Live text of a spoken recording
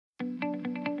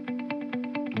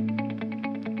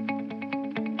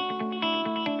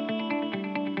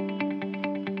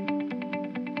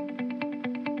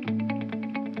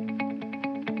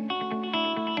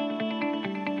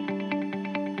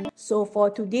So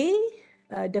for today,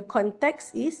 the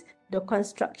context is the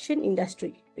construction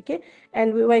industry. Okay,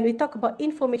 and when we talk about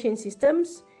information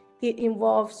systems, it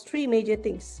involves three major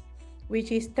things,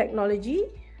 which is technology,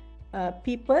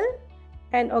 people,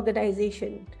 and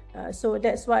organization. So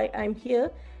that's why I'm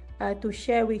here to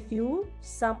share with you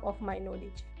some of my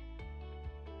knowledge.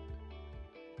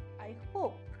 I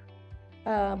hope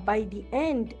by the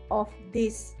end of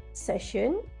this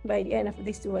session, by the end of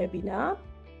this webinar,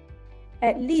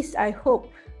 at least I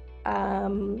hope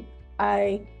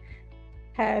I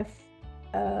have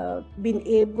been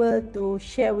able to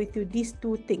share with you these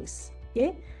two things.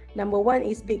 Okay, number one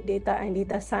is big data and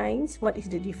data science. What is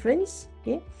the difference?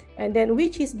 Okay, and then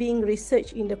which is being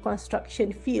researched in the construction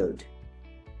field,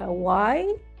 why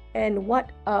and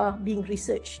what are being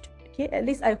researched. Okay, at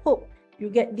least I hope you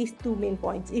get these two main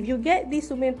points. If you get these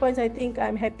two main points, I think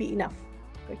I'm happy enough.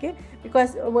 Okay,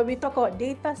 because when we talk about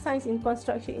data science in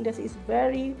construction industry, it's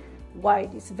very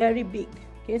wide, it's very big.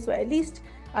 Okay, so at least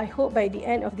I hope by the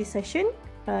end of this session,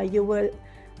 you will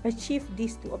achieve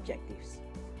these two objectives.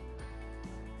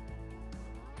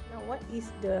 Now, what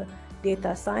is the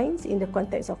data science in the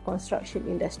context of construction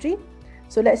industry?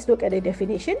 So let's look at the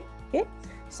definition. Okay,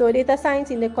 so data science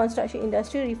in the construction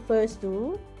industry refers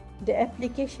to the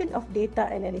application of data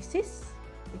analysis.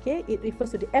 Okay, it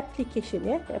refers to the application,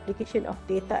 the application of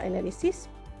data analysis,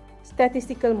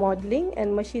 statistical modeling,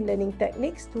 and machine learning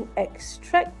techniques to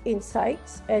extract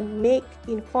insights and make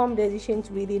informed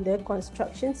decisions within the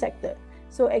construction sector.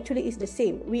 So actually, it's the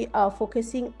same. We are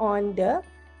focusing on the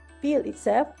field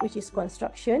itself, which is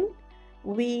construction.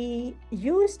 We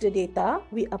use the data,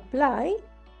 we apply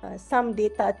some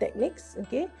data techniques,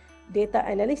 okay, data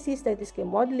analysis, statistical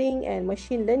modeling, and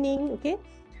machine learning, okay,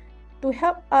 to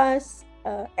help us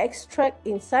extract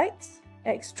insights,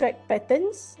 extract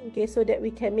patterns, okay, so that we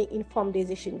can make informed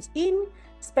decisions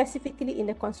specifically in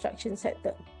the construction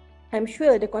sector. I'm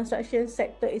sure the construction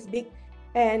sector is big,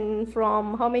 and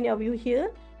from how many of you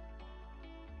here?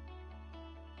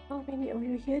 How many of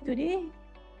you here today?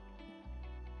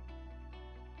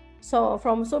 So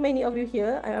from so many of you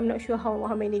here, I'm not sure how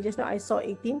many, just now I saw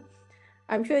 18.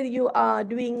 I'm sure you are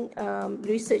doing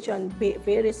research on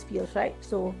various fields, right?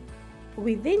 So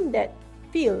within that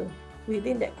field,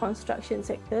 within that construction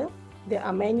sector, there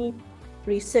are many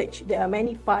research, there are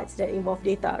many parts that involve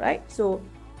data, right? So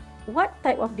what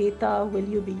type of data will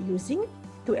you be using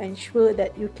to ensure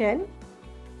that you can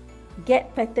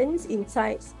get patterns,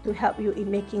 insights to help you in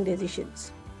making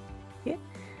decisions? Okay,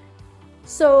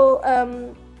 so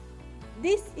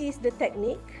this is the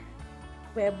technique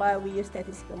whereby we use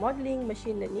statistical modeling,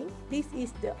 machine learning. This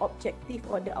is the objective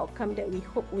or the outcome that we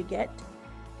hope we get.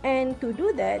 And to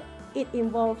do that, it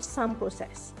involves some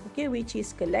process, okay, which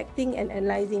is collecting and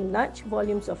analyzing large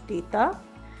volumes of data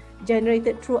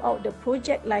generated throughout the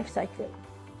project life cycle.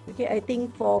 Okay, I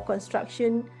think for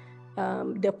construction,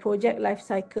 the project life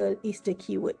cycle is the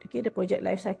keyword, okay, the project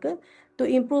life cycle, to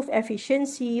improve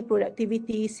efficiency,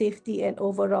 productivity, safety, and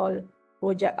overall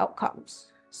project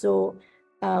outcomes. So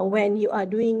when you are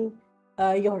doing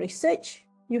your research,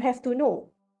 you have to know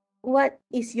what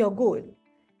is your goal.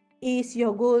 Is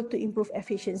your goal to improve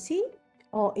efficiency,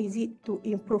 or is it to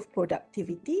improve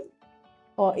productivity,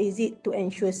 or is it to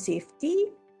ensure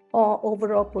safety or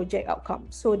overall project outcome?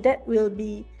 So that will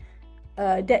be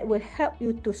that will help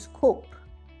you to scope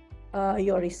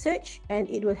your research, and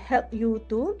it will help you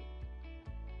to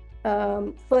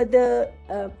further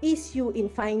ease you in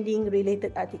finding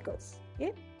related articles.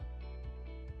 Okay.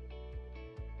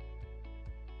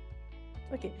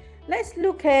 Okay, let's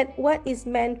look at what is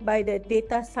meant by the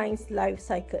data science life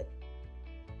cycle.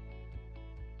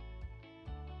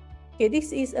 Okay,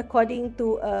 this is according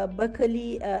to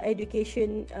Berkeley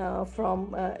Education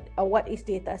from what is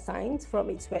data science from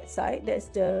its website. That's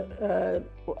the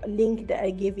link that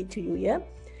I gave it to you here.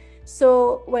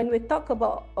 So when we talk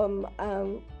about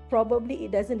probably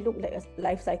it doesn't look like a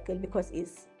life cycle because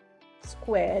it's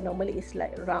square. Normally it's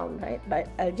like round, right? But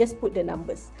I'll just put the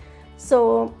numbers.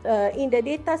 So in the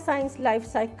data science life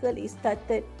cycle, it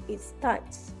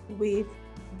starts with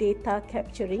data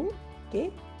capturing, okay,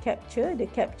 the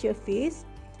capture phase,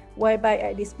 whereby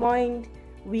at this point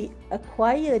we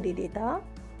acquire the data,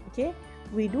 okay,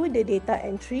 we do the data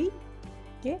entry,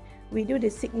 okay, we do the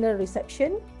signal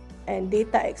reception and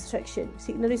data extraction.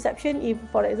 Signal reception, if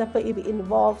for example if it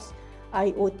involves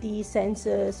IoT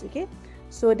sensors, okay,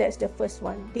 so that's the first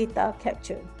one, data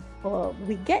capture, or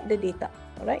we get the data,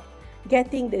 all right.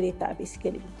 Getting the data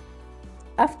basically.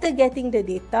 After getting the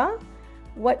data,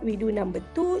 what we do number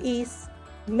two is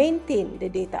maintain the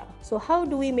data. So how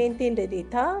do we maintain the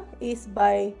data? Is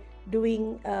by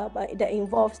doing that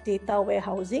involves data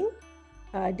warehousing,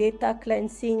 data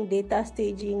cleansing, data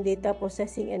staging, data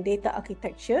processing, and data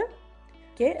architecture.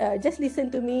 Okay, just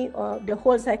listen to me the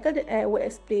whole cycle, that I will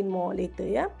explain more later.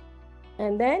 Yeah.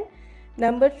 And then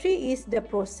number 3 is the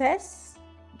process.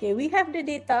 Okay, we have the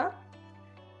data.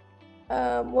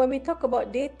 When we talk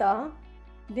about data,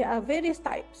 there are various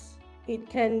types. It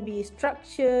can be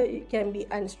structured, it can be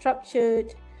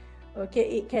unstructured. Okay,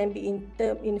 it can be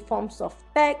in forms of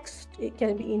text, it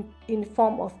can be in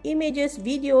form of images,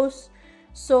 videos.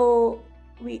 So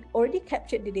we already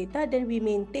captured the data, then we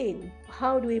maintain.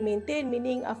 How do we maintain?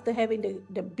 Meaning after having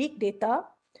the big data,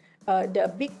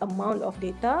 the big amount of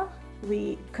data,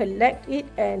 we collect it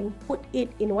and put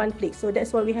it in one place. So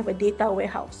that's why we have a data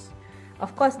warehouse.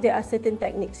 Of course, there are certain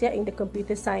techniques in the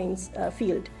computer science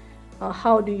field.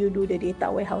 How do you do the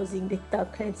data warehousing, data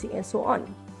cleansing, and so on?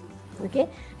 Okay,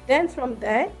 then from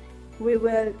that, we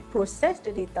will process the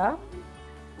data,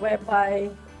 whereby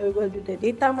we will do the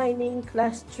data mining,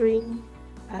 clustering,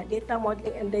 data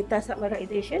modeling, and data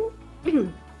summarization.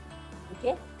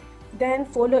 Okay, then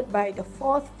followed by the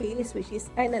 4th phase, which is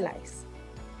analyze.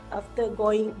 After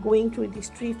going through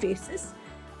these 3 phases,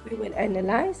 we will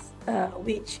analyze,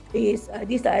 which is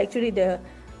these are actually the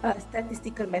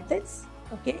statistical methods.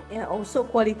 Okay, and also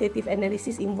qualitative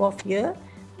analysis involved here,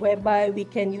 whereby we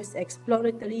can use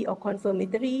exploratory or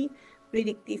confirmatory,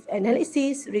 predictive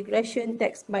analysis, regression,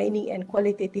 text mining, and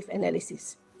qualitative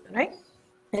analysis. Right?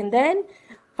 And then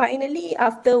finally,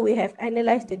 after we have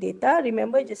analyzed the data,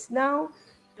 remember just now,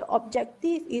 the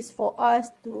objective is for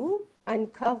us to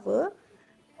uncover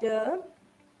the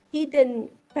hidden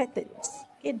patterns,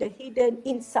 okay, the hidden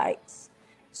insights.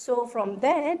 So from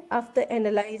that, after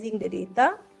analyzing the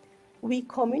data, we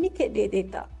communicate the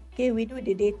data. Okay, we do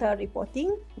the data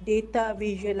reporting, data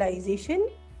visualization,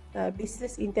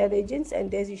 business intelligence, and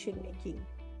decision making.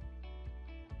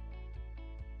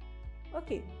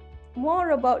 Okay,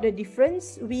 more about the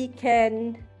difference. We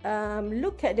can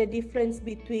look at the difference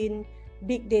between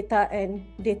big data and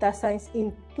data science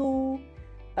in 2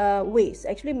 ways.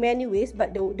 Actually, many ways,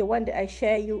 but the one that I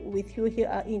share with you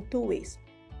here are in 2 ways.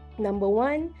 Number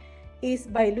 1 is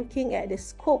by looking at the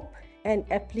scope and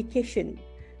application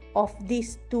of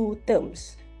these 2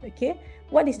 terms. Okay,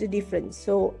 what is the difference?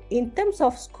 So in terms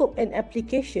of scope and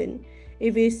application,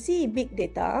 if you see big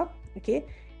data, okay,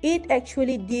 it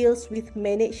actually deals with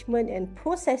management and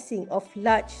processing of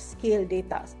large-scale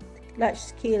data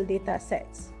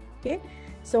sets. Okay,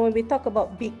 so when we talk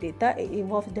about big data, it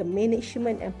involves the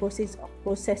management and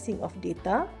processing of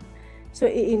data. So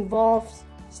it involves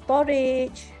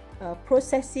storage,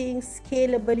 processing,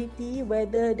 scalability,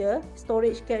 whether the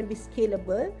storage can be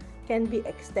scalable, can be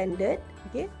extended.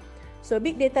 Okay, so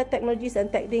big data technologies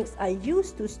and techniques are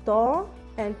used to store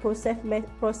and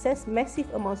process massive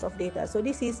amounts of data. So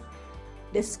this is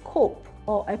the scope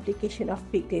or application of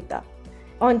big data.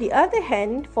 On the other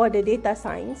hand, for the data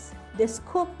science, the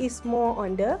scope is more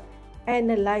on the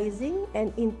analyzing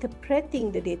and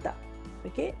interpreting the data,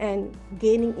 okay, and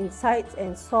gaining insights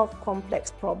and solve complex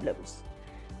problems.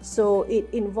 So it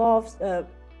involves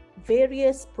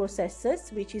various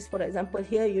processes, which is, for example,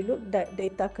 here you look at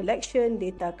data collection,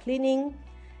 data cleaning,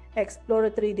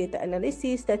 exploratory data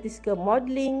analysis, statistical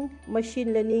modeling,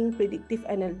 machine learning, predictive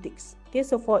analytics. Okay,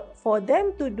 so for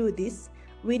them to do this,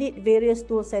 we need various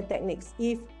tools and techniques.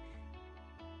 If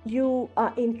you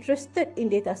are interested in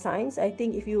data science, I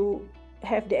think if you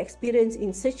have the experience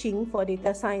in searching for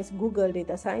data science, Google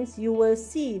data science, you will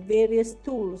see various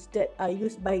tools that are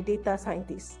used by data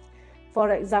scientists. For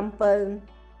example,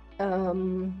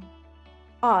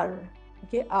 R.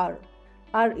 Okay, R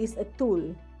is a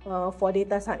tool for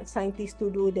data scientists to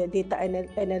do the data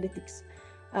analytics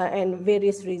and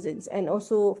various reasons, and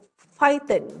also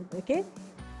Python. Okay,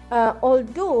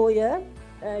 although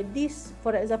these,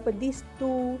 for example, these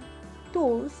 2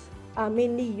 tools are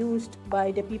mainly used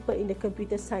by the people in the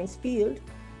computer science field,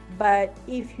 but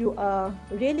if you are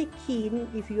really keen,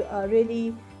 if you are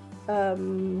really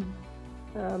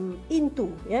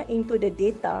into the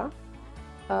data,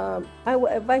 I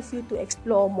would advise you to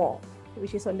explore more,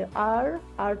 which is on the R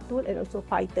tool, and also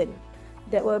Python.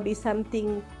 That will be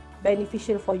something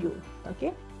beneficial for you.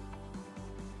 Okay.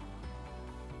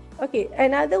 Okay,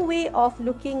 another way of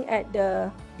looking at the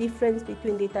difference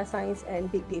between data science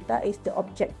and big data is the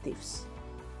objectives.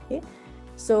 Okay,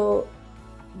 so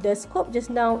the scope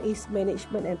just now is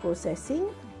management and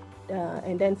processing,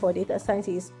 and then for data science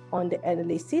is on the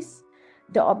analysis.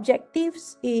 The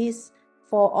objectives is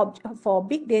for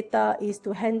big data is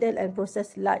to handle and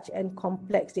process large and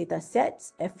complex data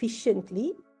sets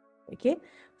efficiently. Okay,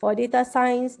 for data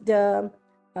science, the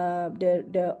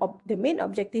main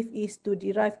objective is to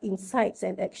derive insights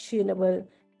and actionable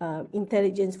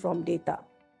intelligence from data.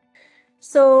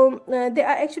 So there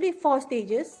are actually 4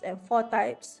 stages and 4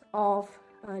 types of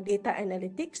data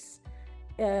analytics,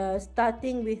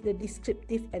 starting with the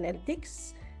descriptive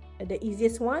analytics, the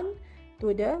easiest one,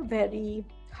 to the very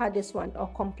hardest one or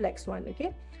complex one.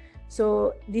 Okay,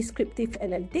 so descriptive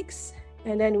analytics,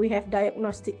 and then we have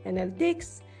diagnostic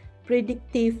analytics,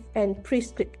 predictive, and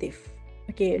prescriptive.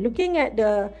 Okay, looking at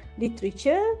the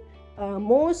literature,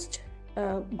 most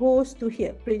goes to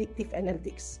here, predictive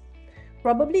analytics.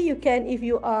 Probably you can, if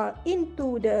you are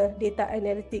into the data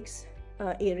analytics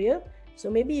area, so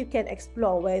maybe you can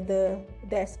explore whether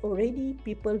there's already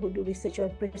people who do research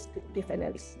on prescriptive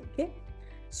analysis. Okay,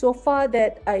 so far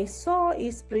that I saw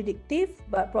is predictive,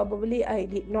 but probably I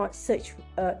did not search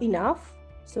enough,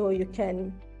 so you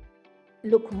can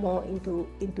look more into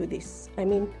this. I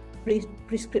mean,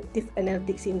 prescriptive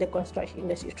analytics in the construction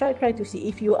industry. Try to see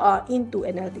if you are into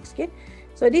analytics. Okay,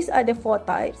 so these are the 4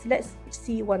 types. Let's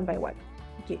see one by one.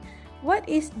 Okay, what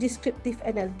is descriptive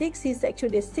analytics? Is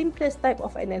actually the simplest type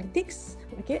of analytics.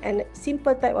 Okay, and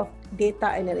simple type of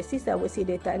data analysis. I would say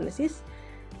data analysis,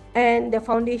 and the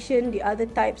foundation, the other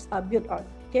types are built on.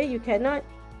 Okay, you cannot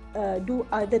do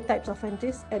other types of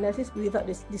analysis without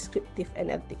this descriptive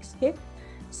analytics. Okay,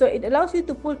 so it allows you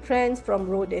to pull trends from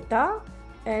raw data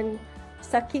and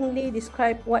succinctly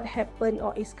describe what happened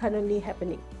or is currently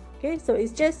happening. Okay, so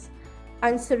it's just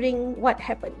answering what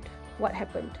happened,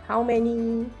 how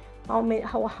many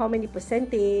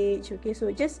percentage. Okay,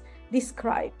 so just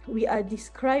describe. We are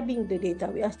describing the data.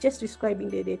 We are just describing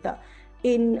the data.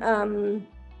 In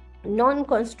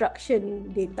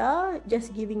non-construction data,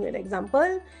 just giving you an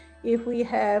example, if we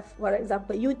have, for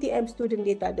example, UTM student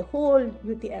data, the whole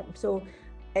UTM. So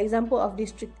example of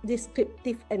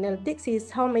descriptive analytics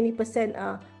is how many percent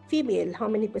are female, how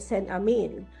many percent are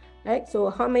male, right? So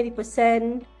how many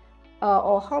percent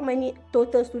or how many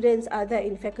total students are there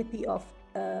in faculty of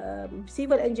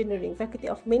civil engineering, faculty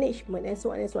of management, and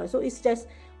so on and so on. So it's just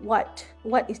what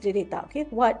is the data. Okay,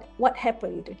 what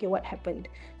happened. Okay, what happened.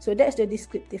 So that's the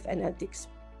descriptive analytics.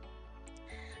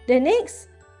 The next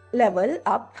level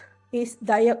up is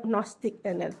diagnostic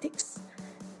analytics.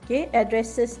 Okay,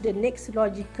 addresses the next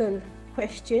logical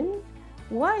question: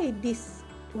 why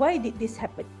did this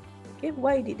happen? Okay,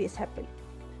 why did this happen?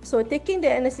 So taking the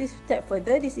analysis step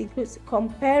further, this includes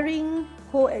comparing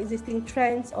coexisting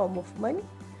trends or movement,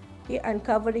 okay,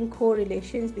 uncovering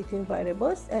correlations between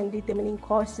variables, and determining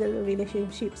causal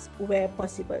relationships where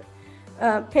possible.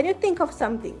 Can you think of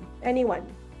something? Anyone?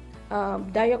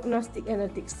 Diagnostic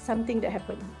analytics, something that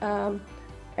happened.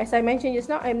 As I mentioned just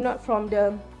now, I'm not from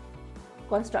the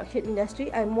construction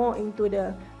industry. I'm more into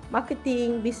the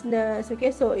marketing, business.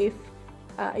 Okay, so if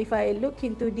I look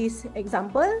into this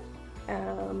example,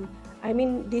 I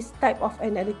mean this type of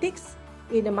analytics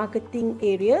in the marketing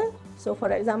area. So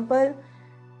for example,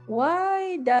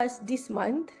 why does this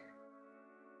month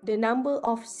the number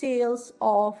of sales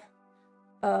of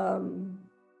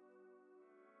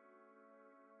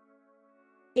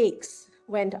eggs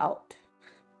went out?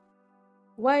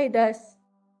 Why does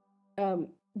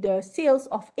the sales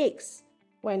of eggs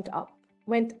went up?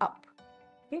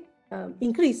 Okay,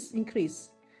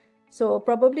 increase. So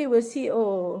probably we'll see.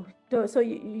 So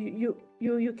you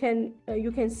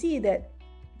can see that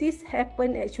this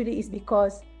happened actually is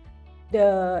because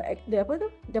the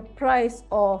price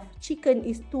of chicken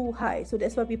is too high. So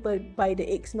that's why people buy the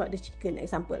eggs, not the chicken.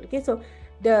 Example. Okay, so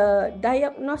the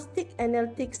diagnostic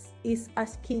analytics is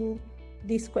asking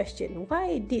this question: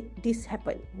 why did this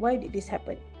happen? Why did this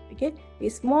happen? Okay,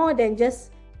 it's more than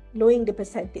just knowing the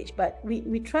percentage, but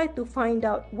we try to find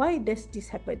out why does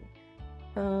this happen.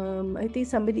 I think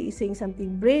somebody is saying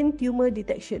something. Brain tumor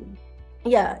detection.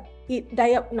 Yeah, it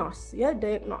diagnose. Yeah,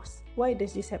 diagnose. Why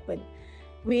does this happen?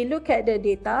 We look at the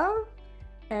data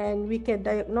and we can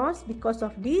diagnose because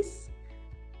of this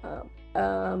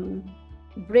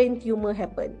brain tumor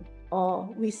happen,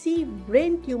 or we see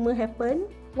brain tumor happen.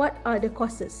 What are the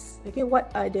causes? Okay,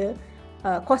 what are the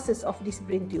causes of this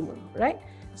brain tumor, right?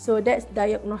 So that's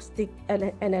diagnostic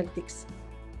analytics.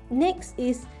 Next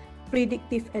is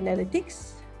predictive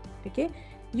analytics. Okay,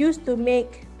 used to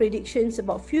make predictions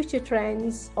about future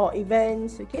trends or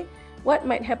events. Okay, what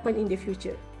might happen in the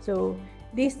future. So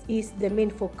this is the main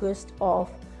focus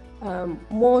of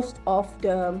most of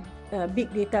the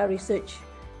big data research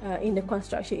in the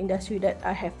construction industry that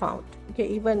I have found. Okay,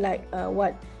 even like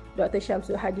what Dr.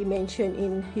 Shamsul Hadi mentioned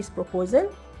in his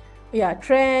proposal. Yeah,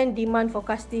 trend, demand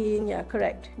forecasting. Yeah,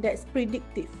 correct. That's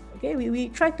predictive. Okay, we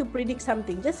try to predict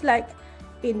something, just like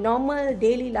in normal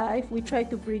daily life we try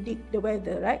to predict the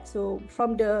weather, right? So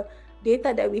from the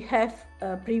data that we have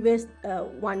previous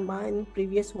 1 month,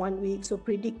 previous 1 week. So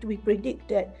we predict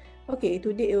that, okay,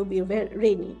 today it will be very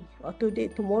rainy, or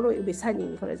tomorrow it will be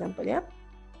sunny, for example. Yeah.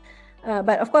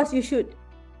 But of course, you should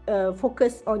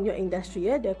focus on your industry,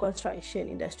 the construction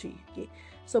industry. Okay.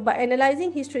 So by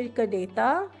analyzing historical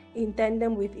data in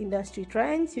tandem with industry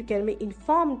trends, you can make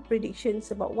informed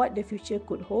predictions about what the future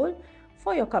could hold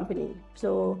for your company.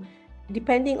 So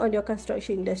depending on your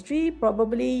construction industry,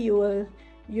 probably you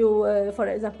will, for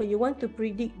example, you want to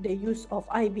predict the use of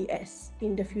IBS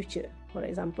in the future, for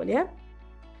example. Yeah.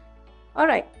 All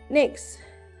right. Next,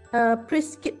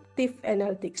 prescriptive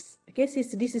analytics. Okay,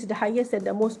 since this is the highest and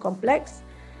the most complex.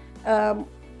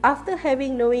 After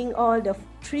knowing all the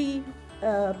three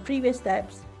previous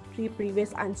steps, 3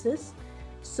 previous answers,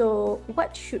 so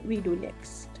what should we do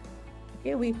next?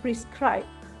 Okay, we prescribe.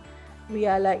 We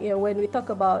are like, when we talk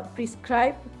about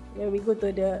prescribe, when we go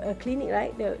to the clinic,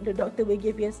 right, the doctor will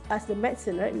give us the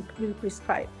medicine, right? We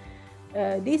prescribe.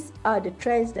 These are the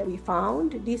trends that we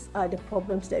found. These are the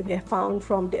problems that we have found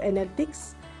from the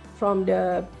analytics, from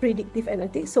the predictive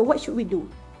analytics. So what should we do?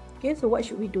 Okay, so what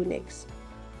should we do next?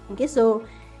 Okay, so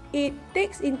it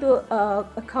takes into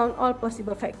account all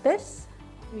possible factors,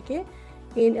 okay,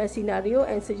 in a scenario,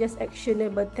 and suggests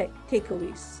actionable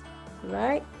takeaways.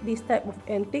 Right, this type of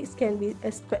analytics can be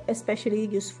especially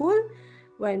useful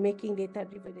when making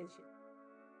data-driven decisions.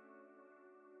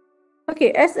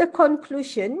 Okay, as a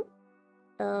conclusion,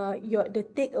 the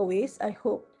takeaways, I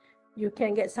hope you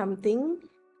can get something.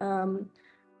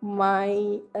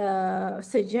 My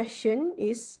suggestion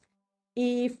is,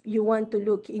 if you want to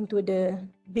look into the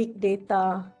big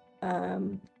data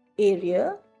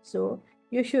area, so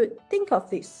you should think of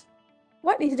this.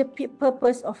 What is the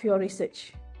purpose of your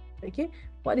research? Okay,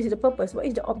 what is the purpose? What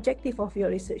is the objective of your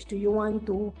research? Do you want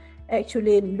to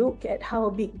actually look at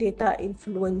how big data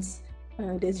influence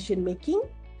decision making?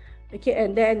 Okay,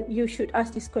 and then you should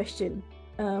ask this question: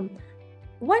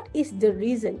 what is the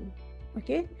reason?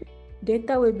 Okay,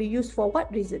 data will be used for what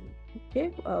reason?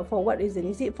 Okay, for what reason?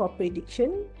 Is it for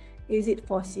prediction? Is it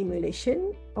for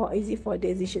simulation? Or is it for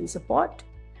decision support?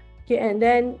 Okay, and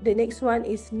then the next one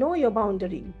is know your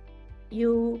boundary.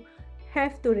 You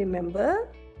have to remember,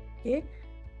 okay,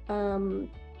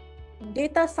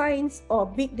 data science or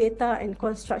big data and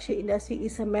construction industry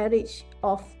is a marriage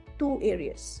of 2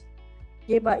 areas.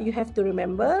 Okay, but you have to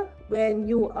remember, when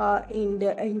you are in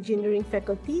the engineering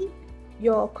faculty,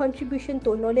 your contribution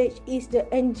to knowledge is the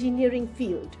engineering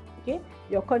field. Okay,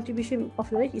 your contribution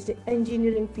of knowledge is the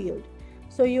engineering field.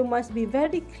 So you must be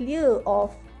very clear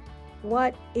of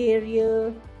what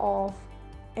area of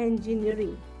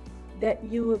engineering that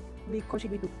you will be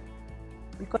contributing,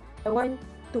 because I want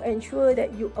to ensure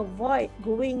that you avoid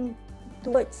going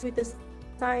towards with the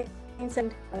science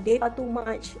and data too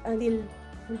much until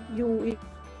you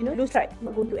lose track,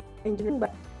 not going to engineering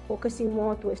but focusing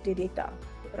more towards the data,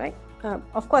 right?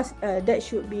 Of course, that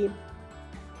should be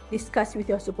discussed with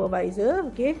your supervisor.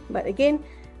 Okay, but again,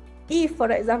 if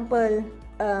for example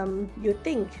you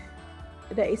think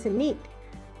there is a need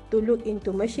to look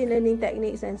into machine learning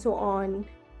techniques and so on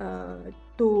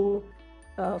to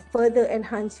further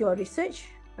enhance your research,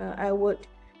 I would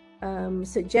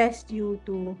suggest you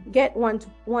to get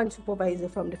one supervisor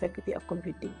from the Faculty of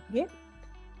Computing. Okay,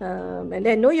 and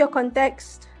then know your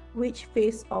context, which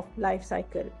phase of life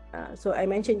cycle. So I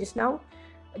mentioned just now,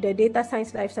 the data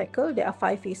science life cycle, there are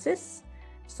 5 phases.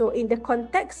 So in the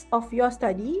context of your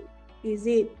study, is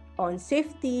it on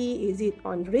safety? Is it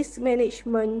on risk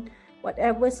management?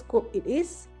 Whatever scope it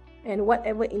is, and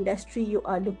whatever industry you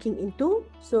are looking into.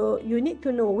 So you need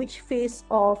to know which phase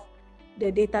of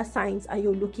the data science are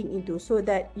you looking into, so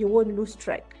that you won't lose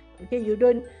track. Okay, you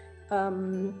don't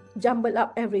jumble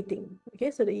up everything.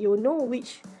 Okay, so that you know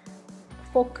which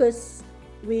focus,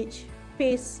 which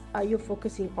phase are you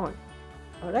focusing on.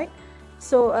 All right,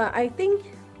 so I think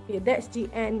that's the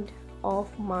end of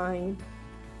my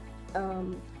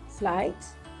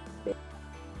slides.